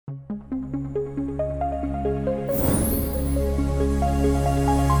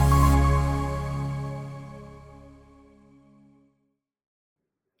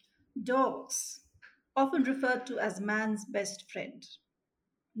Dogs, often referred to as man's best friend,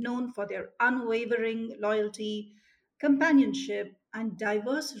 known for their unwavering loyalty, companionship, and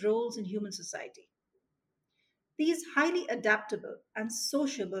diverse roles in human society. These highly adaptable and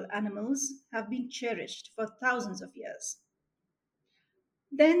sociable animals have been cherished for thousands of years.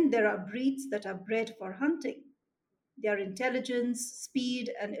 Then there are breeds that are bred for hunting. Their intelligence, speed,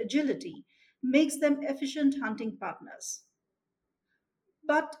 and agility makes them efficient hunting partners.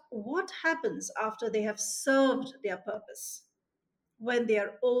 But what happens after they have served their purpose? When they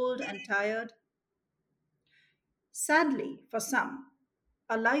are old and tired? Sadly, for some,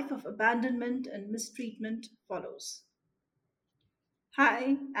 a life of abandonment and mistreatment follows.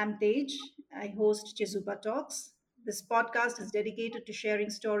 Hi, I'm Paige. I host Chezuba Talks. This podcast is dedicated to sharing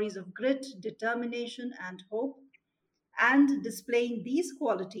stories of grit, determination, and hope. And displaying these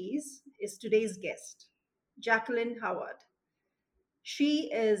qualities is today's guest, Jacqueline Howard.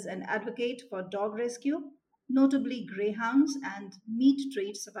 She is an advocate for dog rescue, notably greyhounds and meat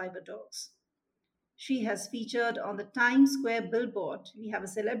trade survivor dogs. She has featured on the Times Square billboard. We have a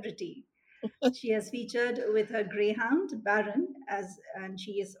celebrity. She has featured with her greyhound, Baron, and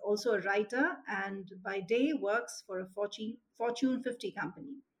she is also a writer and by day works for a Fortune 50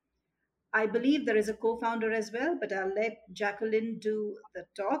 company. I believe there is a co founder as well, but I'll let Jacqueline do the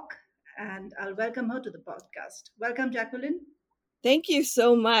talk and I'll welcome her to the podcast. Welcome, Jacqueline. Thank you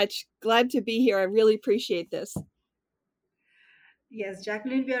so much. Glad to be here. I really appreciate this. Yes,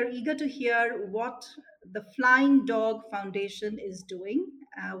 Jacqueline, we are eager to hear what the Flying Dog Foundation is doing.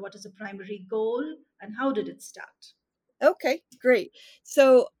 What is the primary goal and how did it start? Okay, great.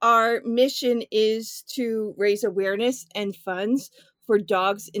 So, our mission is to raise awareness and funds for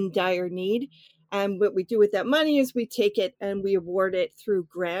dogs in dire need. And what we do with that money is we take it and we award it through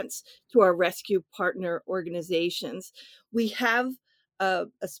grants to our rescue partner organizations. We have a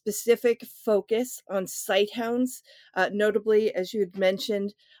specific focus on sight hounds, notably, as you had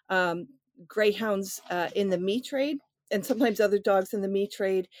mentioned, greyhounds in the meat trade, and sometimes other dogs in the meat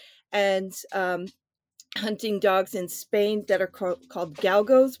trade. And hunting dogs in Spain that are called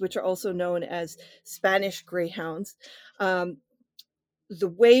Galgos, which are also known as Spanish greyhounds. Um, the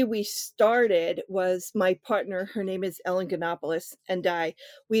way we started was my partner, her name is Ellen Ganopoulos, and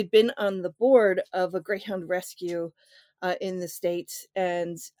we had been on the board of a greyhound rescue in the States,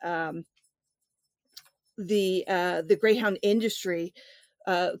 and the greyhound industry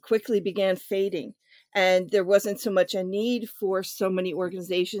quickly began fading. And there wasn't so much a need for so many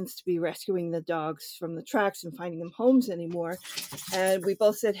organizations to be rescuing the dogs from the tracks and finding them homes anymore. And we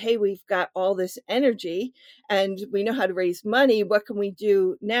both said, hey, we've got all this energy and we know how to raise money. What can we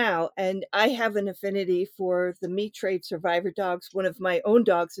do now? And I have an affinity for the meat trade survivor dogs. One of my own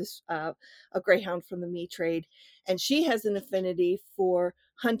dogs is a greyhound from the meat trade. And she has an affinity for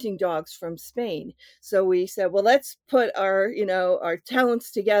hunting dogs from Spain. So we said, well, let's put our talents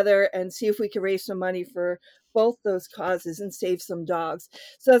together and see if we can raise some money for both those causes and save some dogs.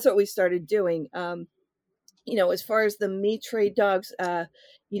 So that's what we started doing. As far as the meat trade dogs,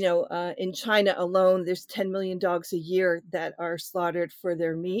 in China alone, there's 10 million dogs a year that are slaughtered for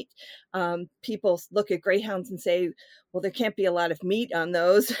their meat. People look at greyhounds and say, well, there can't be a lot of meat on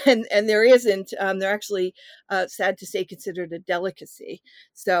those. And there isn't. They're actually, sad to say, considered a delicacy.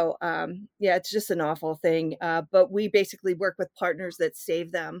 So, it's just an awful thing. But we basically work with partners that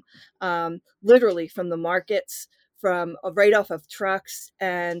save them, literally from the markets, from right off of trucks,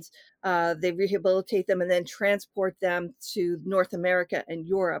 and they rehabilitate them and then transport them to North America and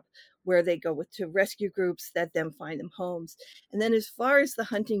Europe, where they go to rescue groups that then find them homes. And then as far as the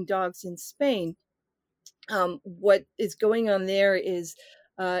hunting dogs in Spain, what is going on there is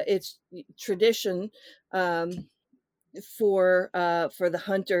it's tradition for the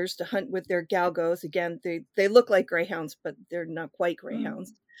hunters to hunt with their galgos. Again, they look like greyhounds, but they're not quite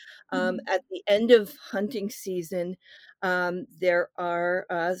greyhounds. Mhm. At the end of hunting season, there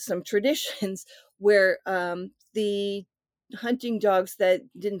are some traditions where the hunting dogs that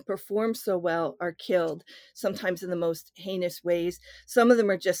didn't perform so well are killed, sometimes in the most heinous ways. Some of them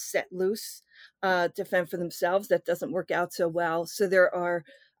are just set loose to fend for themselves. That doesn't work out so well. So there are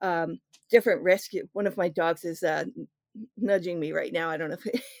different rescue. One of my dogs is nudging me right now. I don't know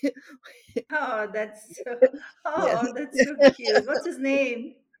if Oh, yes. that's so cute. What's his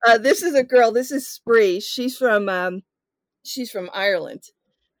name? This is a girl. This is Spree. She's from Ireland.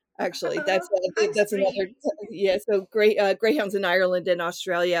 Actually, Hi, that's another. Spree. Yeah. So great greyhounds in Ireland and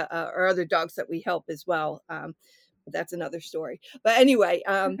Australia are other dogs that we help as well. That's another story. But anyway,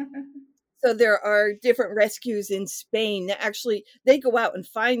 so there are different rescues in Spain that actually they go out and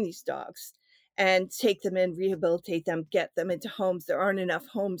find these dogs, and take them in, rehabilitate them, get them into homes. There aren't enough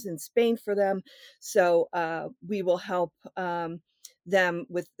homes in Spain for them, so we will help them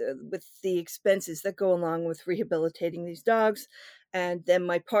with the expenses that go along with rehabilitating these dogs. And then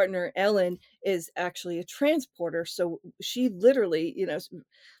my partner Ellen is actually a transporter, so she literally,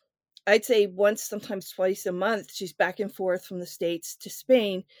 I'd say once, sometimes twice a month, she's back and forth from the States to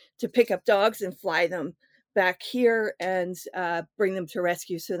Spain to pick up dogs and fly them back here and bring them to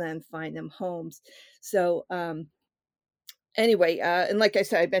rescue, so then find them homes. So anyway, and like I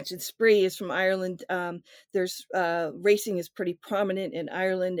said, I mentioned Spree is from Ireland. There's racing is pretty prominent in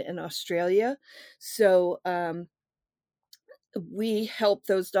Ireland and Australia. So we help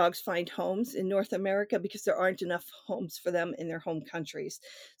those dogs find homes in North America because there aren't enough homes for them in their home countries.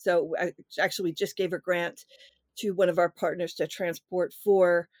 So actually, we just gave a grant to one of our partners to transport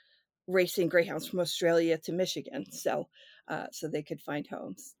 4 racing greyhounds from Australia to Michigan, so they could find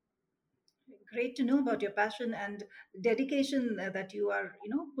homes. Great to know about your passion and dedication that you are,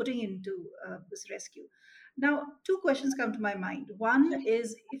 putting into this rescue. Now, two questions come to my mind. One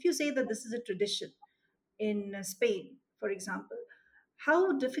is, if you say that this is a tradition in Spain, for example,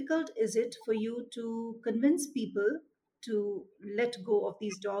 how difficult is it for you to convince people to let go of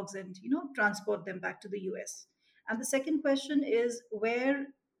these dogs and, transport them back to the US? And the second question is,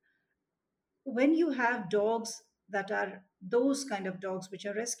 when you have dogs that are those kind of dogs, which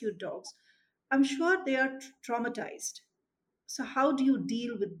are rescued dogs, I'm sure they are traumatized. So how do you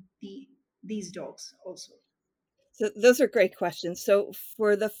deal with these dogs also? So those are great questions. So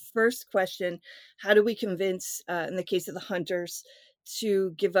for the first question, how do we convince, in the case of the hunters,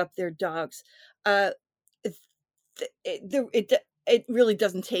 to give up their dogs? Uh, it, it really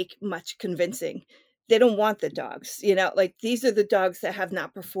doesn't take much convincing. They don't want the dogs, like these are the dogs that have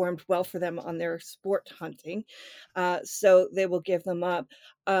not performed well for them on their sport hunting. So they will give them up.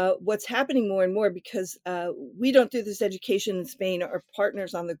 What's happening more and more, because we don't do this education in Spain, our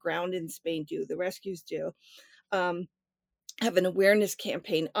partners on the ground in Spain do, the rescues do. Um, have an awareness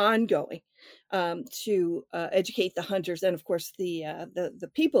campaign ongoing to educate the hunters and, of course, the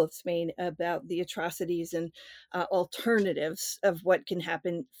people of Spain about the atrocities and alternatives of what can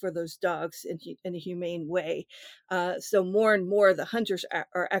happen for those dogs in a humane way. So more and more, the hunters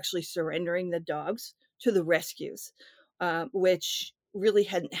are actually surrendering the dogs to the rescues, which really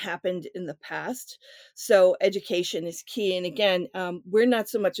hadn't happened in the past. So education is key. And again, we're not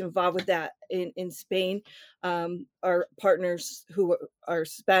so much involved with that in Spain. Our partners who are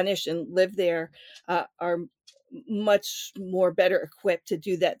Spanish and live there are much more better equipped to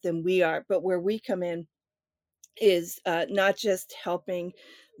do that than we are. But where we come in is not just helping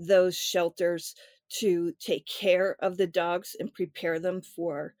those shelters to take care of the dogs and prepare them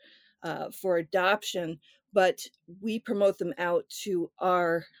for adoption, but we promote them out to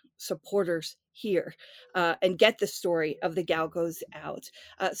our supporters here and get the story of the Galgos out.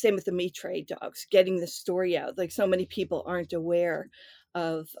 Same with the meat trade dogs, getting the story out. Like, so many people aren't aware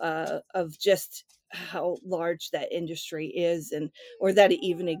of just how large that industry is, and or that it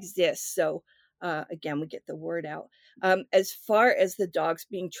even exists. So again, we get the word out. As far as the dogs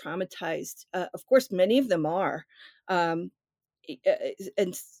being traumatized, of course, many of them are. Um,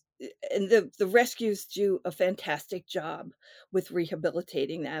 and the rescues do a fantastic job with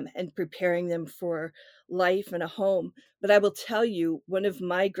rehabilitating them and preparing them for life and a home. But I will tell you, one of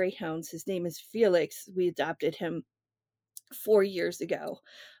my greyhounds, his name is Felix. We adopted him 4 years ago.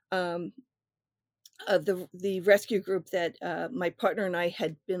 Um, the rescue group that my partner and I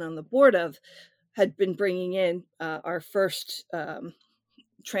had been on the board of had been bringing in our first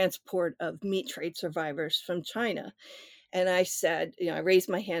transport of meat trade survivors from China. And I said, I raised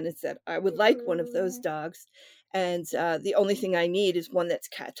my hand and said, I would like one of those dogs. And the only thing I need is one that's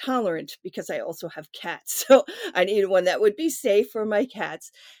cat tolerant, because I also have cats. So I needed one that would be safe for my cats.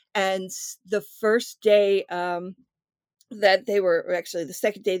 And the first day, that they were actually the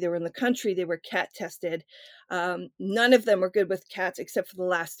second day they were in the country, they were cat tested. None of them were good with cats except for the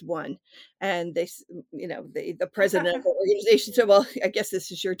last one. And the president of the organization said, well, I guess this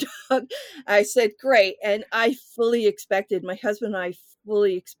is your dog. I said, great. And I fully expected, my husband and I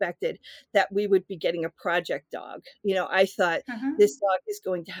fully expected that we would be getting a project dog. I thought Uh-huh. this dog is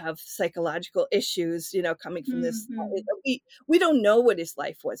going to have psychological issues, coming from this. Hmm. We don't know what his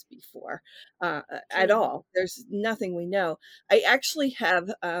life was before at True. all. There's nothing we know. I actually have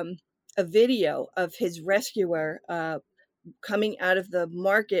a video of his rescuer. coming out of the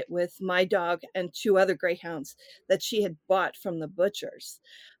market with my dog and two other greyhounds that she had bought from the butchers.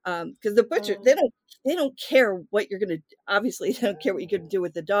 Because the butcher, Oh, they don't care what you're going to, obviously they don't care what you're going to do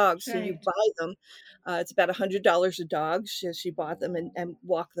with the dogs. So you right. buy them. It's about $100 a dog. She bought them and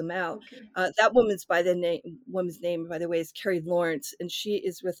walked them out. Okay. That woman's name, by the way, is Carrie Lawrence, and she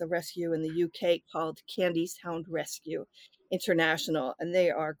is with a rescue in the UK called Candy's Hound Rescue International, and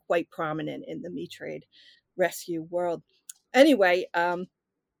they are quite prominent in the meat trade rescue world. Anyway,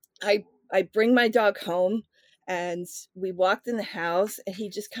 I bring my dog home, and we walked in the house, and he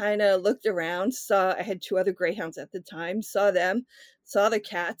just kind of looked around, saw I had two other greyhounds at the time, saw them, saw the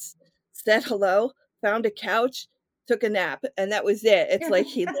cats, said hello, found a couch, took a nap, and that was it. It's like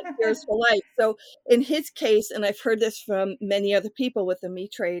he lived yours for life. So in his case, and I've heard this from many other people with the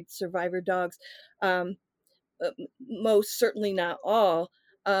meat trade survivor dogs, um, most certainly not all,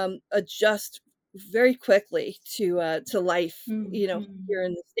 adjust very quickly to life, Mm-hmm. here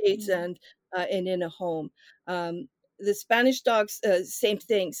in the States Mm. and in a home. Um, the Spanish dogs, same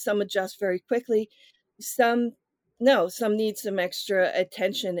thing. Some adjust very quickly. Some no. Some need some extra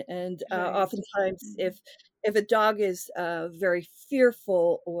attention, and Right. oftentimes, Mm. if a dog is very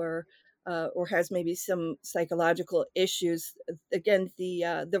fearful or has maybe some psychological issues, again,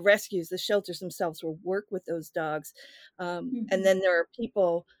 the rescues, the shelters themselves will work with those dogs, and Mhm. then there are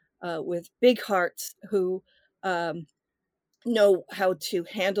people with big hearts who um, know how to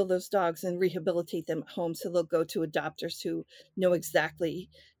handle those dogs and rehabilitate them at home. So they'll go to adopters who know exactly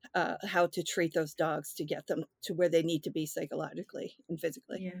how to treat those dogs to get them to where they need to be psychologically and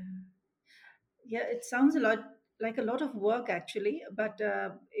physically. Yeah. Yeah, it sounds a lot like a lot of work actually, but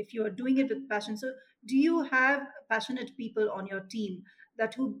if you are doing it with passion, so do you have passionate people on your team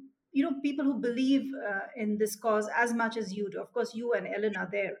that who, people who believe in this cause as much as you do? Of course, you and Ellen are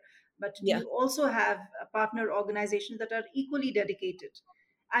there, but do Yeah. you also have partner organizations that are equally dedicated?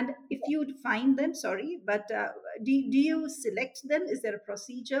 And if you find them, sorry, but do you select them? Is there a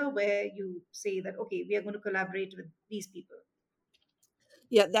procedure where you say that, okay, we are going to collaborate with these people?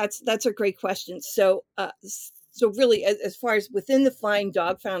 Yeah, that's a great question. So really, as far as within the Flying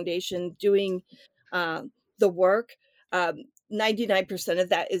Dog Foundation doing the work, 99% of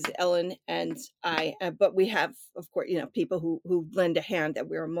that is Ellen and I. But we have, of course, people who lend a hand that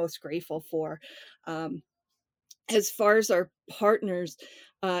we are most grateful for. Um, as far as our partners,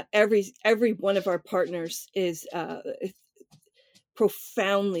 every one of our partners is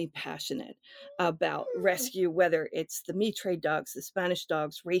profoundly passionate about rescue, whether it's the meat trade dogs, the Spanish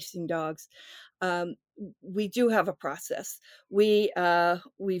dogs, racing dogs. um, we do have a process. We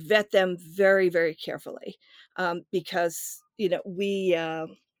vet them very, very carefully, because we have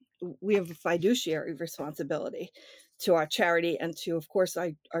a fiduciary responsibility to our charity and to, of course,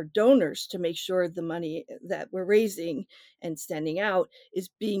 our donors, to make sure the money that we're raising and sending out is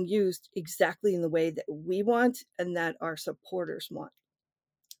being used exactly in the way that we want and that our supporters want.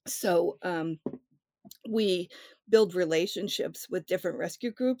 So we build relationships with different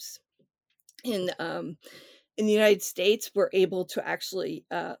rescue groups in the United States. We're able to actually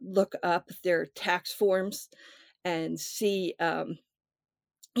look up their tax forms and see, how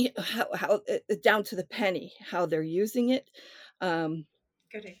down to the penny how they're using it. Um,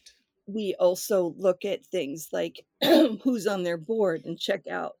 Correct. we also look at things like who's on their board and check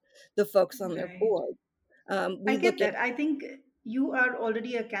out the folks on their Right. board. I We get look at that. I think you are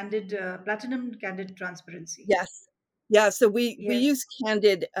already a candid, platinum candid transparency. Yes, yeah. So we use Yes.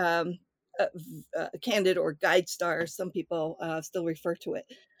 Candid or Guide Star. Some people still refer to it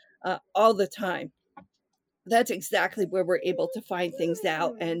all the time. That's exactly where we're able to find things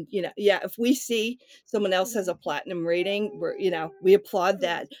out. And, yeah, if we see someone else has a platinum rating, we applaud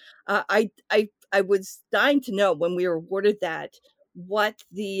that. I was dying to know when we were awarded that, what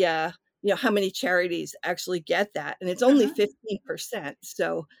how many charities actually get that. And it's only Uh-huh. 15%.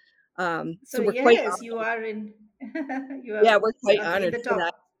 So So we're quite, yes, you are in. You yeah, are we're quite in honored the for that.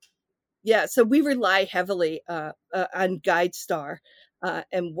 top. Yeah, so we rely heavily on GuideStar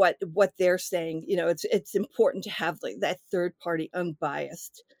and what they're saying. It's important to have like that third party,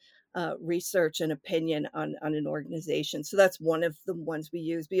 unbiased research and opinion on an organization. So that's one of the ones we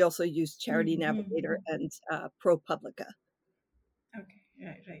use. We also use Charity Navigator Mm-hmm. and ProPublica. Okay.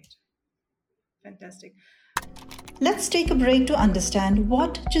 Right. Right. Fantastic. Let's take a break to understand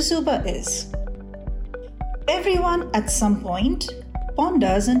what Chezuba is. Everyone at some point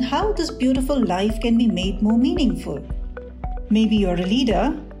ponders on how this beautiful life can be made more meaningful. Maybe you're a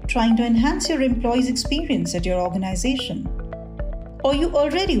leader trying to enhance your employees' experience at your organization. Or you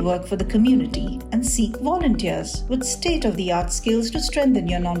already work for the community and seek volunteers with state of the art skills to strengthen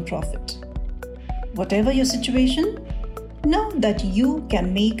your nonprofit. Whatever your situation, Know that you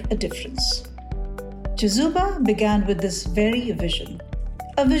can make a difference. Chezuba began with this very vision,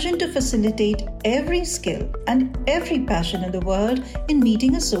 a vision to facilitate every skill and every passion in the world in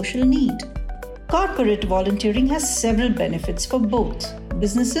meeting a social need. Corporate volunteering has several benefits for both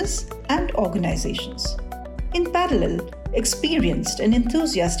businesses and organizations. In parallel, experienced and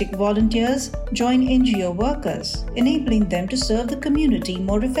enthusiastic volunteers join NGO workers, enabling them to serve the community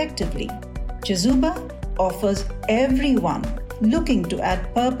more effectively. Chezuba offers everyone looking to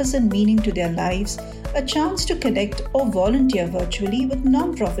add purpose and meaning to their lives a chance to connect or volunteer virtually with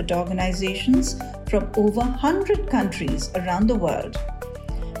nonprofit organizations from over 100 countries around the world.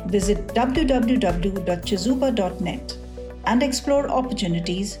 Visit www.chezuba.net and explore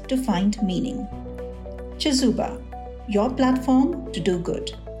opportunities to find meaning. Chezuba, your platform to do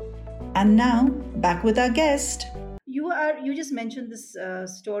good. And now, back with our guest. You just mentioned this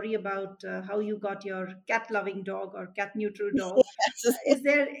story about how you got your cat loving dog or cat neutral dog.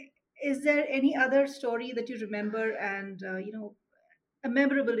 Is there any other story that you remember and a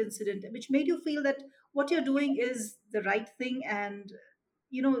memorable incident which made you feel that what you're doing is the right thing, and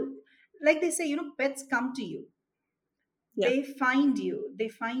you know like they say, pets come to you, Yeah. they find you,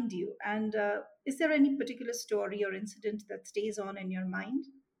 and is there any particular story or incident that stays on in your mind?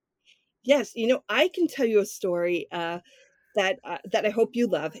 Yes, I can tell you a story that I hope you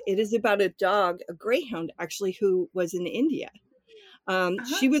love. It is about a dog, a greyhound actually, who was in India. Uh-huh.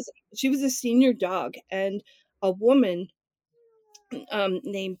 She was a senior dog, and a woman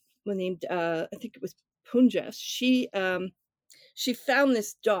named I think it was Punja. She found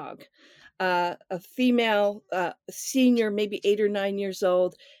this dog, a female, senior, maybe 8 or 9 years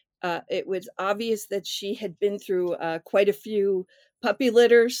old. It was obvious that she had been through quite a few puppy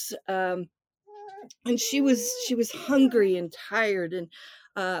litters, and she was hungry and tired, and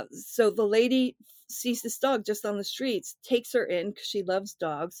so the lady sees this dog just on the streets, takes her in because she loves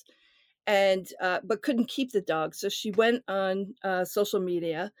dogs, and but couldn't keep the dog, so she went on social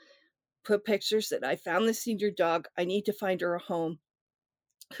media, put pictures that I found this senior dog. I need to find her a home.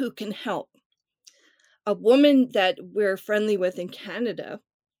 Who can help? A woman that we're friendly with in Canada,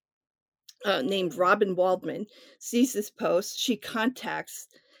 named Robin Waldman, sees this post. She contacts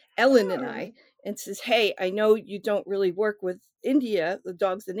Ellen and I and says, "Hey, I know you don't really work with India, the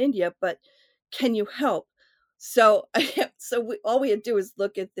dogs in India, but can you help?" So, all we had to do is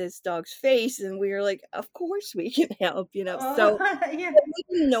look at this dog's face, and we were like, "Of course we can help," So Yeah. we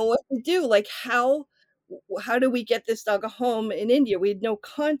didn't know what to do. Like, how do we get this dog a home in India? We had no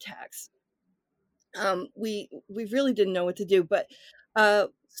contacts. We really didn't know what to do, but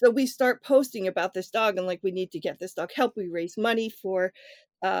so we start posting about this dog, and like, we need to get this dog help. We raise money for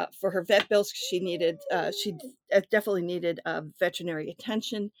her vet bills, 'cause she definitely needed veterinary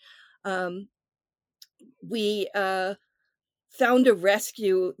attention. um, we found a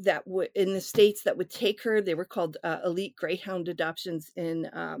rescue that would in the states that would take her. They were called elite greyhound adoptions in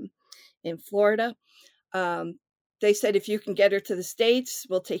Florida. um, they said, if you can get her to the States,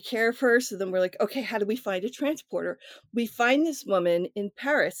 we'll take care of her. So then we're like, okay, how do we find a transporter? We find this woman in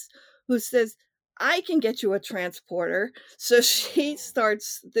Paris who says, I can get you a transporter. So she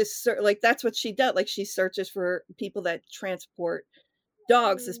starts this, like, that's what she does. Like, she searches for people that transport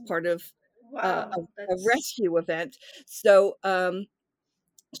dogs as part of Wow, a that's rescue event. So I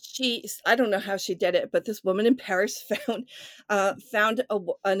don't know how she did it, but this woman in Paris found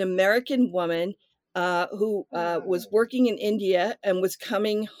an American woman who was working in India and was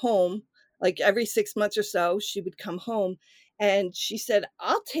coming home. Like, every 6 months or so, she would come home, and she said,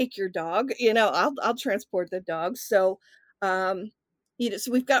 "I'll take your dog. I'll transport the dog." So, so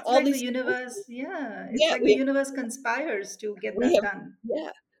we've got it's all like the these. universe, yeah, it's Yeah, like the universe conspires to get we that have, done.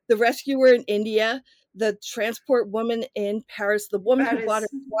 yeah, the rescuer in India, the transport woman in Paris, the woman who brought her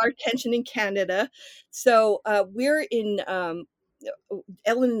Paris. to our attention in Canada. So we're in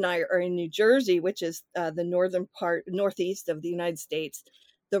Ellen and I are in New Jersey, which is the northeast of the United States.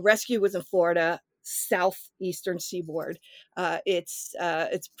 The rescue was in Florida, southeastern seaboard. It's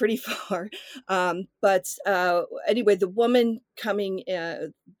pretty far, but anyway, the woman coming,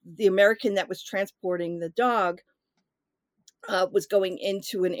 the American that was transporting the dog, was going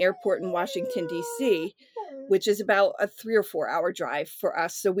into an airport in Washington, D.C., which is about a 3 or 4 hour drive for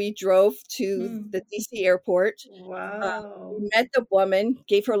us. So we drove to Hmm. the D.C. airport. Wow. We met the woman,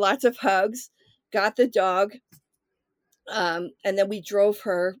 gave her lots of hugs, got the dog, and then we drove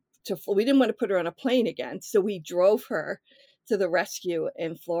her we didn't want to put her on a plane again. So we drove her to the rescue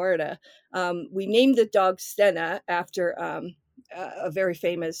in Florida. We named the dog Senna after a very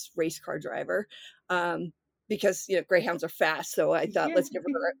famous race car driver. Because greyhounds are fast, so I thought, Yeah. let's give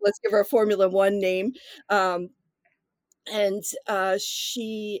her a Formula One name. Um, and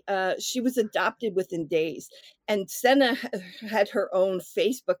she was adopted within days. And Senna had her own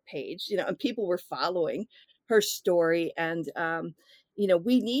Facebook page, and people were following her story. And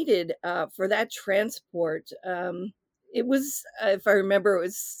we needed for that transport. It was, if I remember, it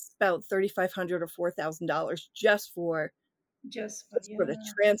was about $3,500 or $4,000 just for the Yeah. But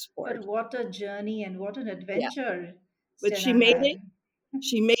transport. what a journey and what an Yeah, adventure but she Stena made it. had.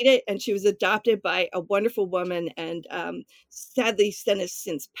 She made it, and she was adopted by a wonderful woman, and, sadly, Senna has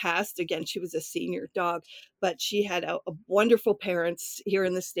since passed. Again, she was a senior dog, but she had a wonderful parents here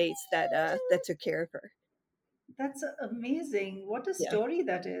in the States that took care of her. That's amazing. What a Yeah. story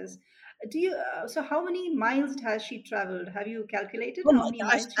that is. Do you so how many miles has she traveled? Have you calculated Oh how my many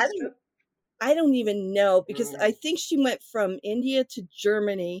gosh, miles she's traveled? I don't even know, because I think she went from India to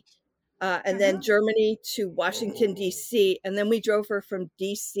Germany, and then Uh-huh. Germany to Washington, D.C., and then we drove her from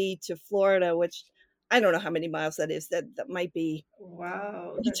D.C. to Florida, which I don't know how many miles that is. That might be.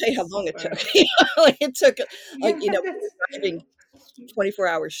 Wow, I can tell you how that's long it took. super. Like, it took, like, Yeah, we that's were driving 24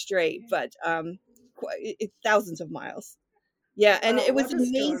 hours straight, but, thousands of miles. Yeah, and wow, it was what a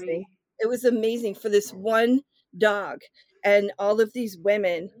amazing. story. It was amazing for this one dog, and all of these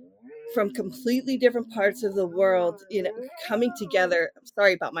women from completely different parts of the world, coming together. I'm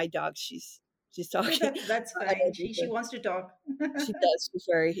sorry about my dog. She's No, talking. that's I fine. don't She need she to. wants to talk. She does. She's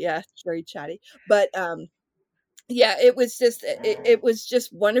very chatty. But yeah, it was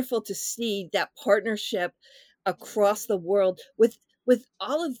just wonderful to see that partnership across the world with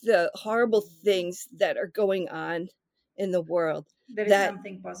all of the horrible things that are going on in the world, There is that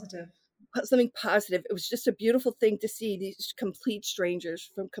something positive. something positive. It was just a beautiful thing to see these complete strangers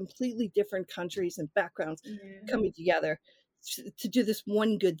from completely different countries and backgrounds Yeah. coming together to do this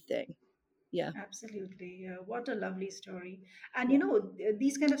one good thing. Yeah. Absolutely. What a lovely story. And Yeah.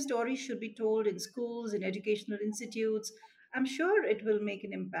 these kind of stories should be told in schools, in educational institutes. I'm sure it will make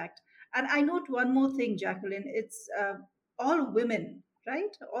an impact. And I note one more thing, Jacqueline. It's all women,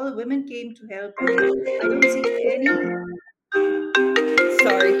 right? All women came to help, and I don't see any.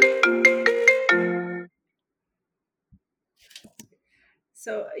 Sorry.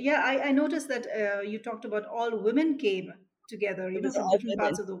 So, yeah, I noticed that you talked about all women came together, It was from all different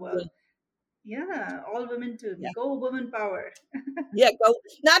parts women. of the Yeah. world. Yeah, all women to Yeah. go woman power. Yeah, go,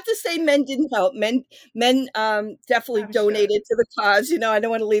 not to say men didn't help. Men definitely I'm sure. donated to the cause, I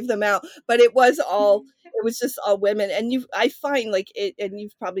don't wanna leave them out, but it was just all women. And I find, like, it, and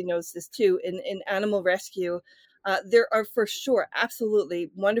you've probably noticed this too, in animal rescue, there are for sure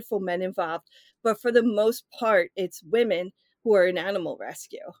absolutely wonderful men involved, but for the most part, it's women who are in animal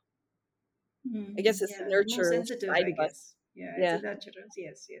rescue. I guess it's the Yeah, more nurture sensitive, side I of us. guess. Yeah, it's a Yeah, natural.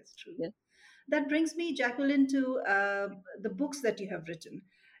 Yes, yes, true. yeah. That brings me, Jacqueline, to the books that you have written.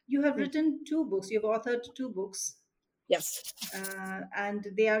 You have Mm, written two books. You've authored two books, yes. and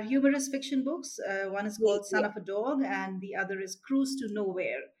they are humorous fiction books. One is called Son Yeah, of a Dog, and the other is Cruise to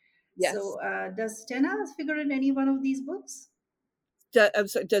Nowhere. yes. So, does Tenna figure in any one of these books? I'm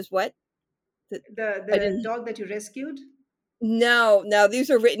sorry, does what? The I The didn't. dog that you rescued? No, no,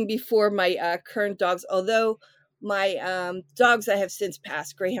 these are written before my, current dogs, although my, dogs I have since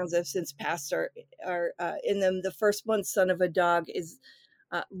passed, greyhounds have since passed, are in them. The first one, Son of a Dog, is,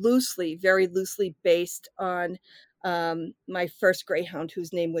 very loosely based on, my first greyhound,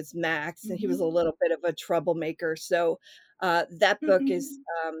 whose name was Max, and he was a Mm-hmm. little bit of a troublemaker. So, that book is,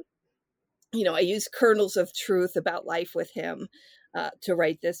 I use kernels of truth about life with him, to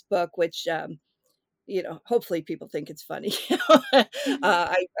write this book, which, hopefully people think it's funny.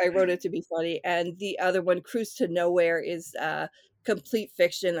 I wrote it to be funny. And the other one, Cruise to Nowhere, is, complete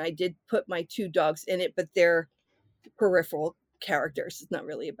fiction. I did put my two dogs in it, but they're peripheral characters. It's not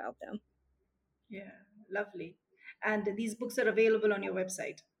really about them. Yeah, lovely. And these books are available on your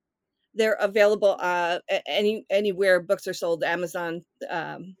website. They're available, anywhere books are sold, Amazon,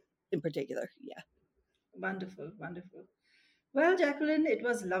 in particular. Yeah. Wonderful, wonderful. Well, Jacqueline, it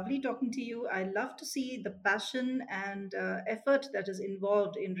was lovely talking to you. I love to see the passion and effort that is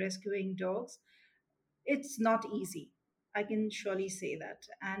involved in rescuing dogs. It's not easy. I can surely say that.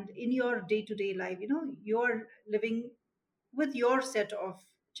 And in your day to day life, you're living with your set of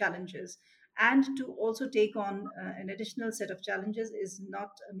challenges. And to also take on an additional set of challenges is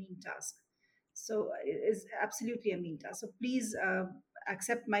not a mean task. So it is absolutely a mean task. So please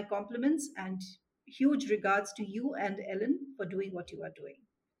accept my compliments and huge regards to you and Ellen for doing what you are doing.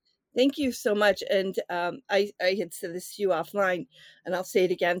 Thank you so much. And, I had said this to you offline, and I'll say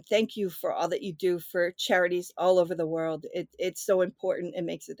it again. Thank you for all that you do for charities all over the world. It's so important. It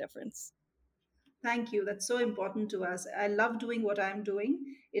makes a difference. Thank you. That's so important to us. I love doing what I'm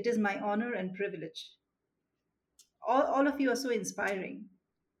doing. It is my honor and privilege. All of you are so inspiring.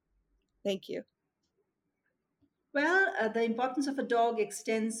 Thank you. Well, the importance of a dog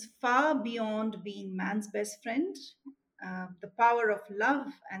extends far beyond being man's best friend. The power of love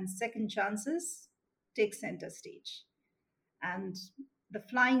and second chances takes center stage. And the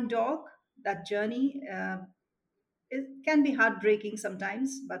flying dog, that journey, it can be heartbreaking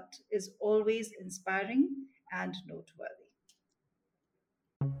sometimes, but is always inspiring and noteworthy.